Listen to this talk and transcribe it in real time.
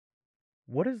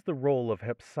What is the role of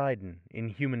hepcidin in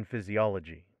human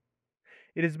physiology?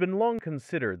 It has been long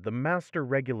considered the master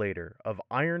regulator of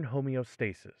iron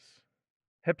homeostasis.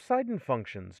 Hepcidin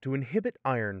functions to inhibit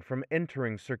iron from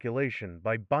entering circulation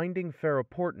by binding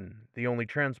ferroportin, the only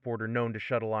transporter known to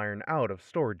shuttle iron out of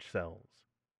storage cells.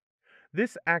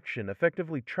 This action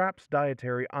effectively traps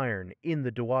dietary iron in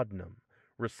the duodenum,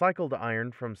 recycled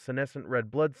iron from senescent red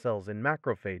blood cells in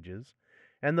macrophages,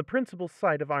 and the principal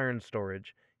site of iron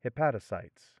storage,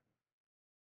 hepatocytes.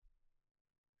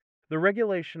 The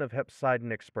regulation of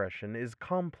hepcidin expression is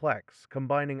complex,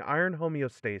 combining iron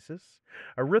homeostasis,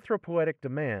 erythropoietic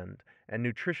demand, and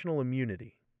nutritional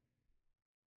immunity.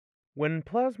 When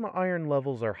plasma iron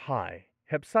levels are high,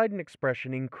 hepcidin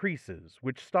expression increases,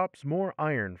 which stops more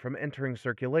iron from entering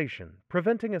circulation,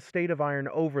 preventing a state of iron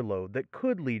overload that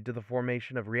could lead to the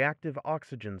formation of reactive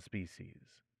oxygen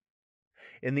species.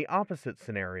 In the opposite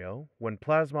scenario, when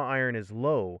plasma iron is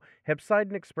low,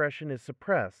 hepcidin expression is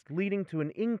suppressed, leading to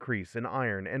an increase in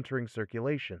iron entering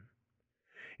circulation.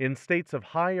 In states of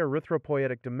high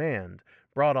erythropoietic demand,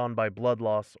 brought on by blood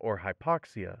loss or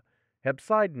hypoxia,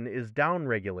 hepcidin is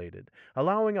downregulated,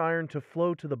 allowing iron to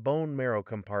flow to the bone marrow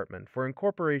compartment for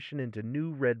incorporation into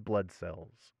new red blood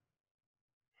cells.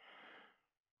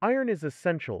 Iron is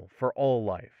essential for all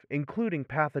life, including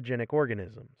pathogenic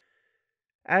organisms.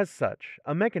 As such,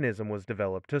 a mechanism was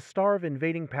developed to starve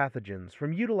invading pathogens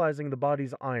from utilizing the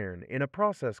body's iron in a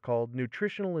process called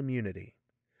nutritional immunity.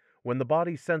 When the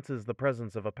body senses the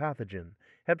presence of a pathogen,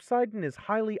 hepcidin is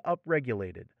highly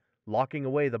upregulated, locking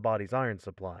away the body's iron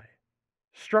supply.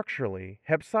 Structurally,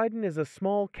 hepcidin is a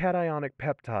small cationic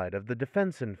peptide of the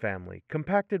defensin family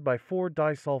compacted by 4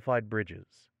 disulfide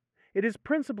bridges. It is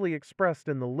principally expressed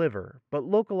in the liver, but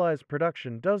localized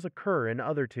production does occur in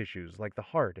other tissues like the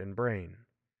heart and brain.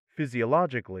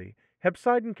 Physiologically,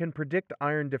 hepcidin can predict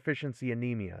iron deficiency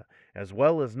anemia, as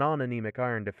well as non-anemic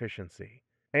iron deficiency.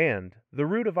 And the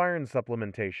route of iron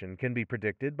supplementation can be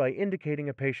predicted by indicating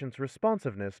a patient's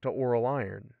responsiveness to oral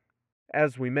iron.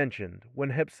 As we mentioned,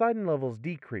 when hepcidin levels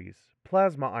decrease,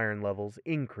 plasma iron levels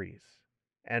increase.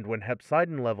 And when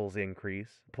hepcidin levels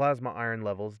increase, plasma iron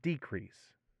levels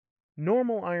decrease.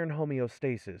 Normal iron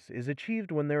homeostasis is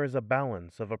achieved when there is a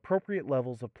balance of appropriate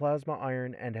levels of plasma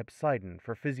iron and hepcidin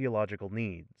for physiological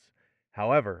needs.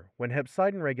 However, when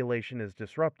hepcidin regulation is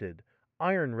disrupted,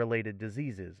 iron-related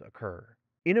diseases occur.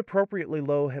 Inappropriately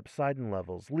low hepcidin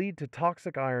levels lead to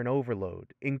toxic iron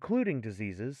overload, including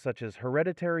diseases such as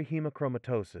hereditary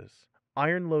hemochromatosis,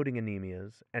 iron-loading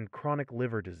anemias, and chronic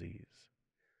liver disease.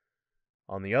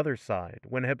 On the other side,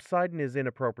 when hepcidin is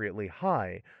inappropriately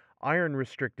high,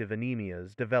 iron-restrictive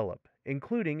anemias develop,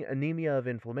 including anemia of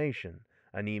inflammation,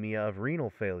 anemia of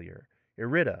renal failure,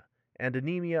 iridia, and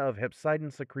anemia of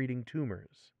hepcidin-secreting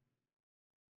tumors.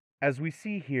 As we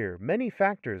see here, many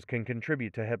factors can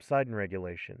contribute to hepcidin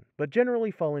regulation, but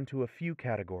generally fall into a few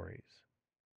categories.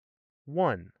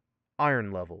 1.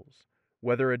 Iron levels,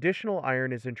 whether additional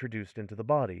iron is introduced into the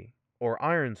body, or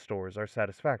iron stores are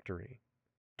satisfactory.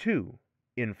 2.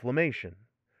 Inflammation,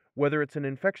 whether it's an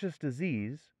infectious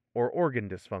disease or organ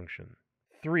dysfunction.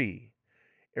 3.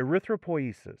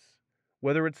 Erythropoiesis,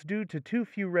 whether it's due to too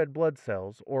few red blood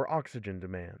cells or oxygen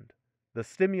demand, the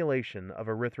stimulation of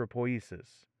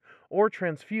erythropoiesis, or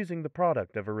transfusing the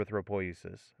product of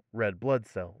erythropoiesis, red blood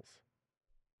cells.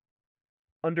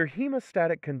 Under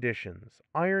hemostatic conditions,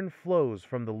 iron flows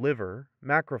from the liver,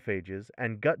 macrophages,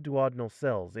 and gut duodenal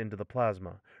cells into the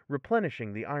plasma,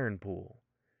 replenishing the iron pool.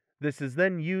 This is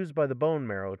then used by the bone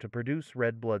marrow to produce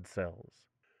red blood cells.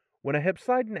 When a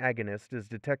hepcidin agonist is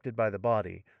detected by the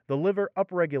body, the liver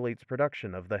upregulates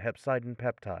production of the hepcidin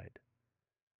peptide.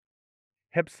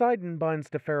 Hepcidin binds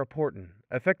to ferroportin,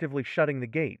 effectively shutting the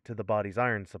gate to the body's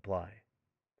iron supply.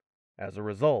 As a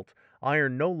result,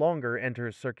 iron no longer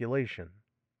enters circulation,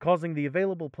 causing the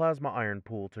available plasma iron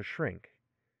pool to shrink,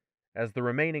 as the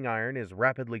remaining iron is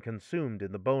rapidly consumed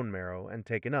in the bone marrow and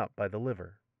taken up by the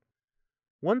liver.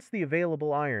 Once the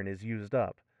available iron is used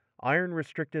up,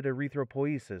 iron-restricted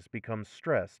erythropoiesis becomes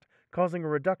stressed, causing a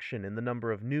reduction in the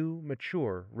number of new,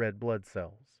 mature red blood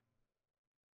cells.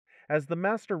 As the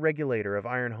master regulator of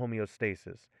iron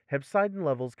homeostasis, hepcidin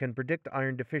levels can predict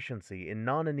iron deficiency in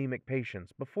non-anemic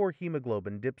patients before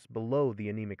hemoglobin dips below the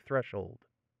anemic threshold.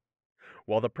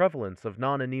 While the prevalence of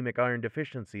non-anemic iron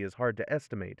deficiency is hard to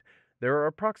estimate, there are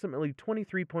approximately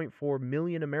 23.4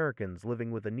 million Americans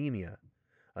living with anemia,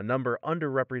 a number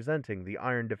underrepresenting the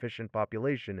iron-deficient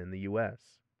population in the U.S.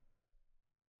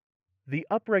 The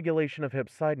upregulation of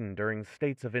hepcidin during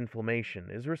states of inflammation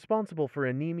is responsible for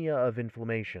anemia of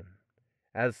inflammation.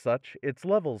 As such, its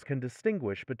levels can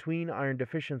distinguish between iron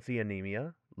deficiency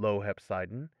anemia, low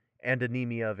hepcidin, and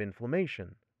anemia of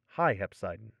inflammation, high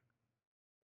hepcidin.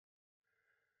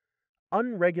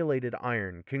 Unregulated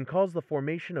iron can cause the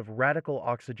formation of radical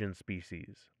oxygen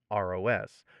species,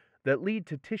 ROS, that lead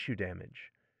to tissue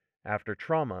damage. After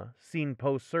trauma, seen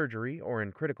post-surgery or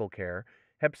in critical care,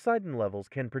 hepcidin levels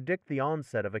can predict the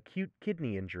onset of acute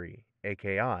kidney injury,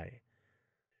 AKI.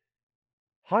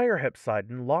 Higher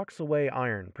hepcidin locks away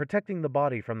iron, protecting the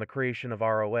body from the creation of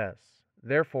ROS.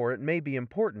 Therefore, it may be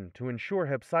important to ensure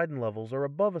hepcidin levels are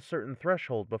above a certain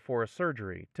threshold before a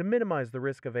surgery to minimize the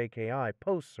risk of AKI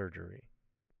post-surgery.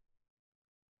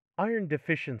 Iron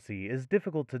deficiency is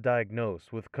difficult to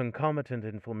diagnose with concomitant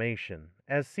inflammation,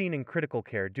 as seen in critical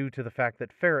care due to the fact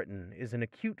that ferritin is an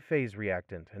acute phase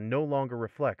reactant and no longer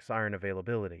reflects iron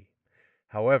availability.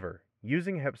 However,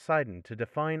 using hepcidin to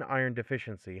define iron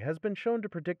deficiency has been shown to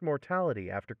predict mortality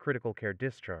after critical care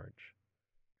discharge.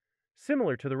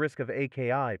 Similar to the risk of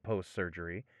AKI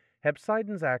post-surgery,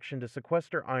 hepcidin's action to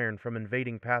sequester iron from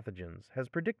invading pathogens has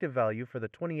predictive value for the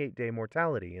 28-day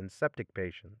mortality in septic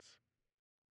patients.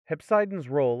 Hepcidin's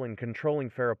role in controlling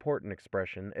ferroportin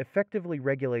expression effectively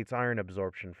regulates iron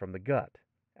absorption from the gut.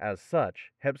 As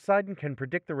such, hepcidin can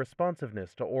predict the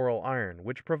responsiveness to oral iron,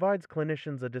 which provides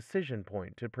clinicians a decision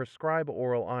point to prescribe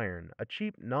oral iron, a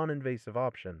cheap, non-invasive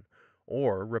option,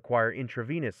 or require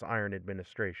intravenous iron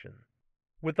administration.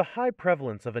 With the high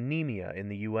prevalence of anemia in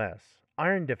the U.S.,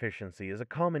 iron deficiency is a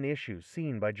common issue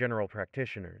seen by general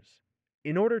practitioners.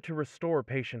 In order to restore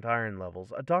patient iron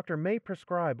levels, a doctor may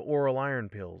prescribe oral iron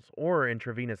pills or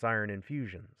intravenous iron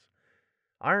infusions.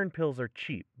 Iron pills are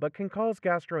cheap, but can cause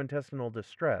gastrointestinal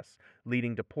distress,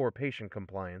 leading to poor patient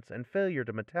compliance and failure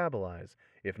to metabolize,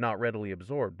 if not readily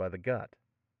absorbed by the gut.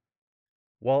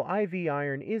 While IV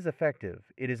iron is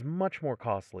effective, it is much more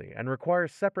costly and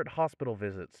requires separate hospital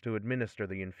visits to administer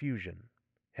the infusion.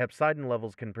 Hepcidin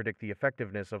levels can predict the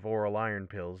effectiveness of oral iron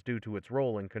pills due to its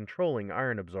role in controlling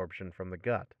iron absorption from the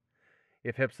gut.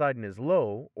 If hepcidin is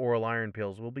low, oral iron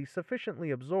pills will be sufficiently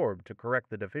absorbed to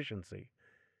correct the deficiency.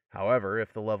 However,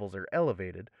 if the levels are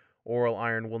elevated, oral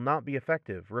iron will not be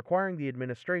effective, requiring the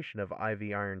administration of IV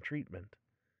iron treatment.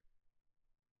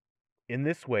 In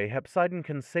this way, hepcidin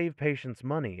can save patients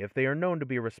money if they are known to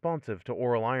be responsive to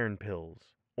oral iron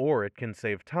pills, or it can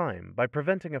save time by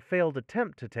preventing a failed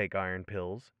attempt to take iron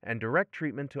pills and direct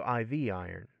treatment to IV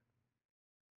iron.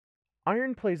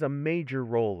 Iron plays a major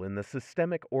role in the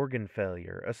systemic organ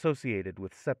failure associated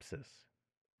with sepsis.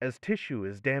 As tissue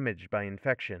is damaged by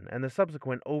infection and the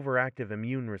subsequent overactive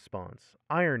immune response,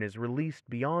 iron is released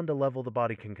beyond a level the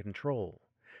body can control.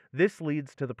 This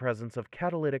leads to the presence of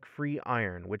catalytic free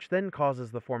iron, which then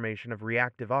causes the formation of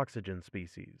reactive oxygen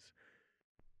species.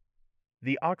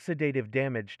 The oxidative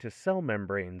damage to cell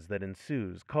membranes that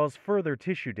ensues cause further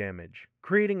tissue damage,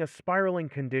 creating a spiraling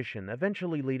condition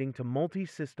eventually leading to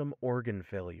multi-system organ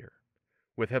failure.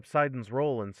 With hepcidin's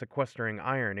role in sequestering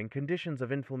iron in conditions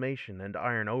of inflammation and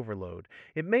iron overload,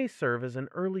 it may serve as an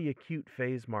early acute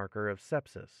phase marker of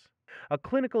sepsis. A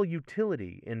clinical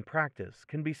utility in practice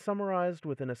can be summarized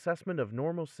with an assessment of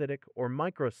normocytic or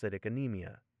microcytic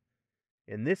anemia.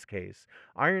 In this case,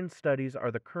 iron studies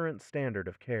are the current standard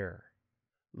of care.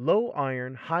 Low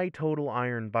iron, high total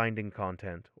iron binding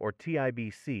content, or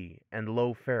TIBC, and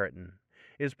low ferritin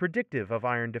is predictive of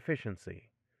iron deficiency.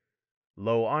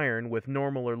 Low iron with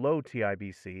normal or low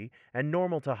TIBC and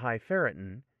normal to high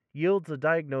ferritin yields a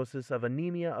diagnosis of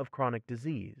anemia of chronic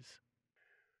disease.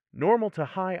 Normal to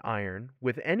high iron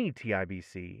with any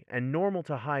TIBC and normal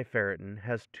to high ferritin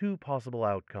has two possible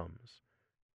outcomes.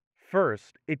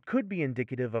 First, it could be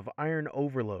indicative of iron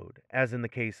overload, as in the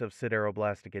case of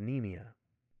sideroblastic anemia.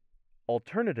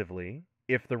 Alternatively,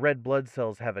 if the red blood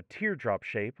cells have a teardrop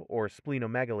shape or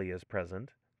splenomegaly is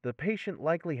present, the patient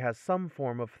likely has some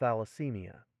form of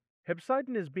thalassemia.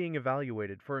 Hepcidin is being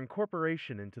evaluated for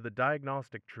incorporation into the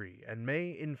diagnostic tree and may,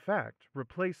 in fact,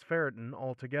 replace ferritin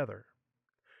altogether.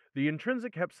 The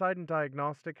intrinsic hepcidin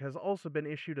diagnostic has also been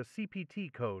issued a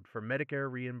CPT code for Medicare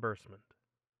reimbursement.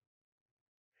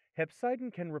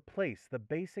 Hepcidin can replace the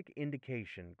basic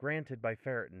indication granted by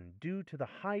ferritin due to the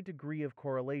high degree of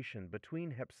correlation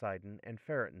between hepcidin and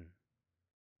ferritin.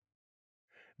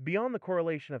 Beyond the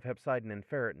correlation of hepcidin and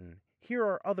ferritin, here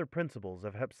are other principles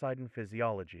of hepcidin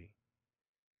physiology.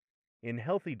 In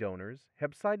healthy donors,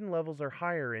 hepcidin levels are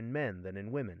higher in men than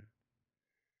in women.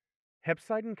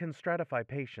 Hepcidin can stratify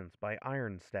patients by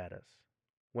iron status.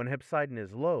 When hepcidin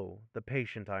is low, the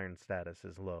patient iron status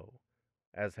is low.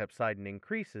 As hepcidin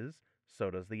increases,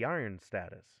 so does the iron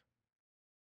status.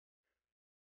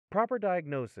 Proper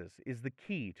diagnosis is the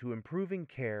key to improving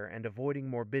care and avoiding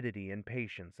morbidity in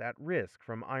patients at risk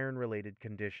from iron-related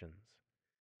conditions.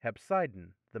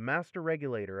 Hepcidin, the master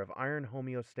regulator of iron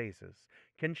homeostasis,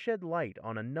 can shed light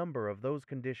on a number of those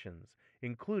conditions,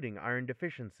 including iron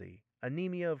deficiency,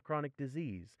 anemia of chronic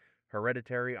disease,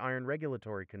 hereditary iron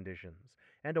regulatory conditions,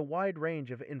 and a wide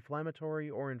range of inflammatory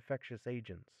or infectious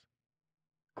agents.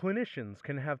 Clinicians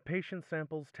can have patient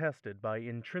samples tested by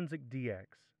Intrinsic DX,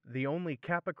 the only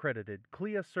CAP-accredited,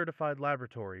 CLIA-certified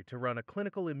laboratory to run a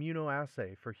clinical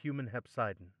immunoassay for human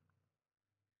hepcidin.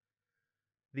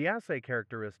 The assay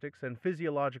characteristics and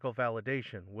physiological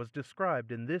validation was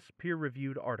described in this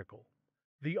peer-reviewed article.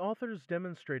 The authors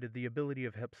demonstrated the ability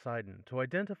of hepcidin to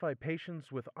identify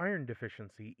patients with iron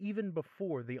deficiency even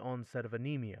before the onset of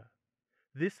anemia.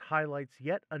 This highlights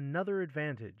yet another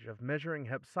advantage of measuring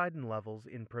hepcidin levels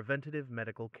in preventative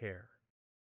medical care.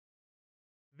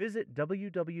 Visit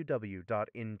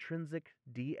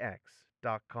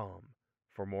www.intrinsicdx.com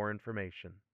for more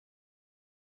information.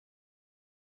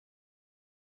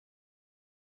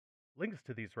 Links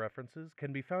to these references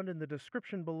can be found in the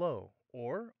description below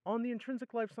or on the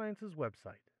Intrinsic Life Sciences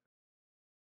website.